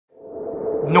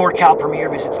NorCal Premier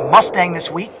visits Mustang this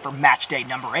week for match day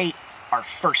number 8. Our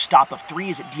first stop of 3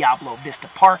 is at Diablo Vista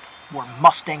Park, where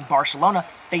Mustang Barcelona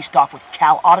faced off with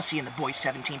Cal Odyssey in the Boys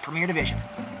 17 Premier Division.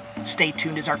 Stay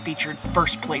tuned as our featured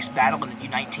first place battle in the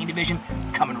U19 division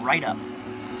coming right up.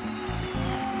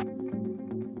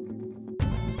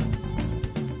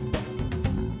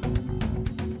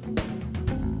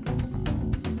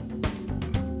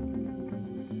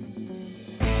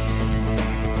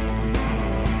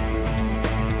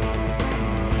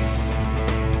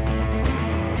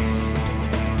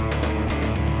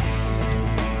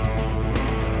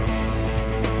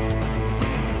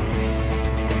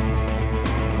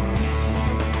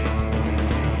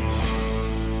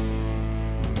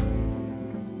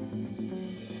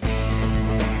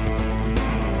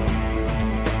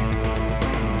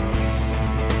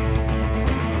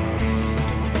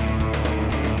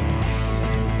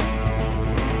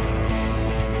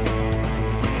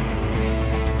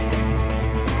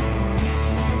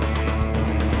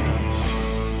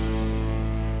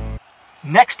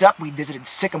 Next up, we visited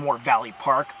Sycamore Valley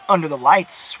Park under the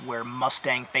lights, where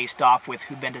Mustang faced off with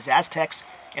Juventus Aztecs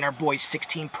in our Boys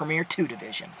 16 Premier 2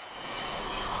 division.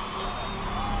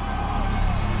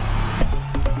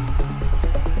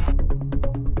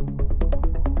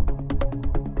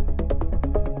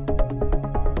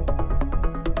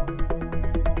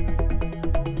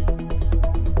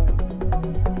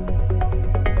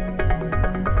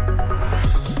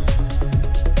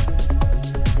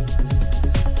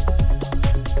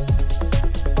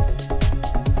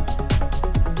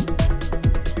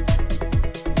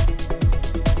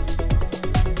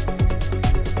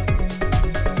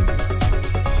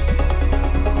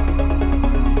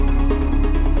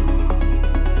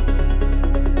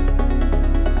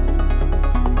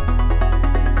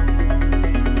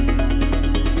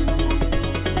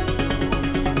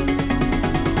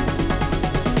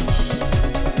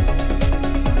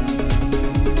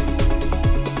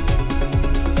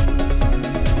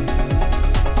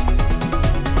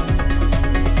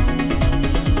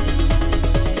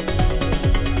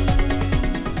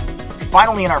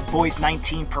 Finally, in our Boys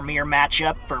 19 Premier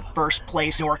matchup for first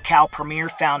place, NorCal Premier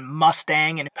found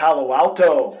Mustang and Palo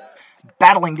Alto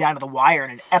battling down to the wire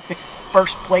in an epic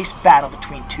first place battle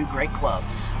between two great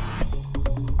clubs.